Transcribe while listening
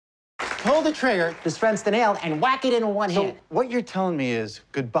pull the trigger, dispense the nail, and whack it in one hand. What you're telling me is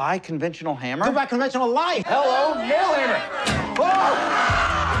goodbye conventional hammer? Goodbye conventional life. Hello, nail hammer. Whoa!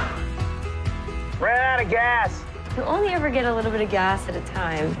 Ran out of gas. You only ever get a little bit of gas at a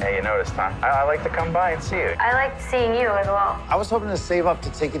time. Hey, you noticed, huh? I like to come by and see you. I liked seeing you as well. I was hoping to save up to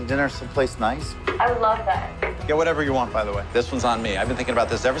take you to dinner someplace nice. I love that. Get whatever you want, by the way. This one's on me. I've been thinking about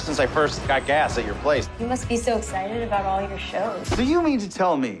this ever since I first got gas at your place. You must be so excited about all your shows. So you mean to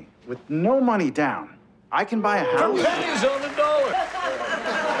tell me, with no money down, I can buy a house? For pennies on the dollar.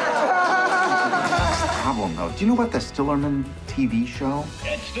 Problem, though. Do you know about the Stillerman TV show?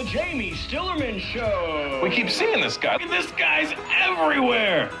 It's the Jamie Stillerman Show. We keep seeing this guy. This guy's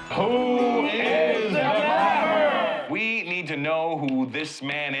everywhere. Who is the clapper? We need to know who this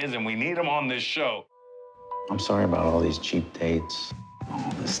man is, and we need him on this show. I'm sorry about all these cheap dates,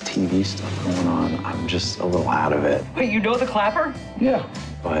 all this TV stuff going on. I'm just a little out of it. Wait, you know the clapper? Yeah.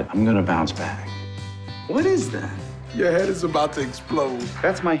 But I'm gonna bounce back. What is that? Your head is about to explode.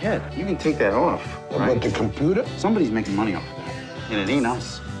 That's my head. You can take that off. Right? But the computer? Somebody's making money off of that. And it ain't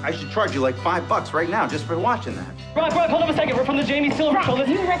us. I should charge you like $5 right now just for watching that. Rock, hold on a second. We're from the Jamie Stillerman Show.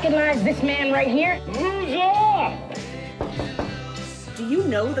 Do you recognize this man right here? Who's up? Do you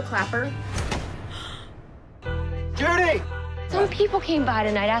know the clapper? Judy! Some people came by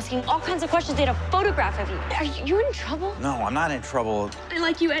tonight asking all kinds of questions. They had a photograph of you. Are you in trouble? No, I'm not in trouble. I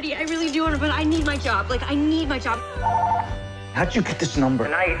like you, Eddie. I really do, but I need my job. Like, I need my job. How'd you get this number?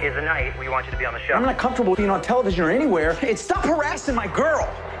 Tonight is the night we want you to be on the show. I'm not comfortable being on television or anywhere. Hey, stop harassing my girl.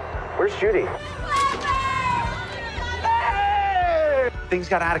 Where's Judy? Hey! Things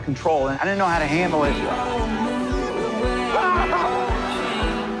got out of control, and I didn't know how to handle it.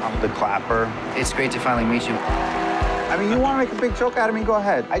 I'm the clapper. It's great to finally meet you. I mean, you want to make a big joke out of me? Go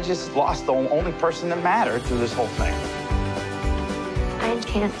ahead. I just lost the only person that mattered through this whole thing. I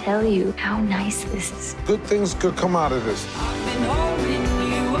can't tell you how nice this is. Good things could come out of this. Whoa,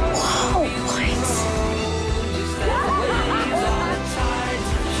 what?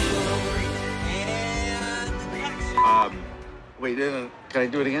 Wait, can I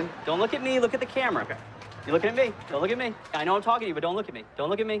do it again? Don't look at me. Look at the camera. Okay. You're looking at me. Don't look at me. I know I'm talking to you, but don't look at me. Don't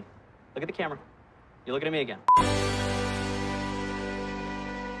look at me. Look at the camera. You're looking at me again.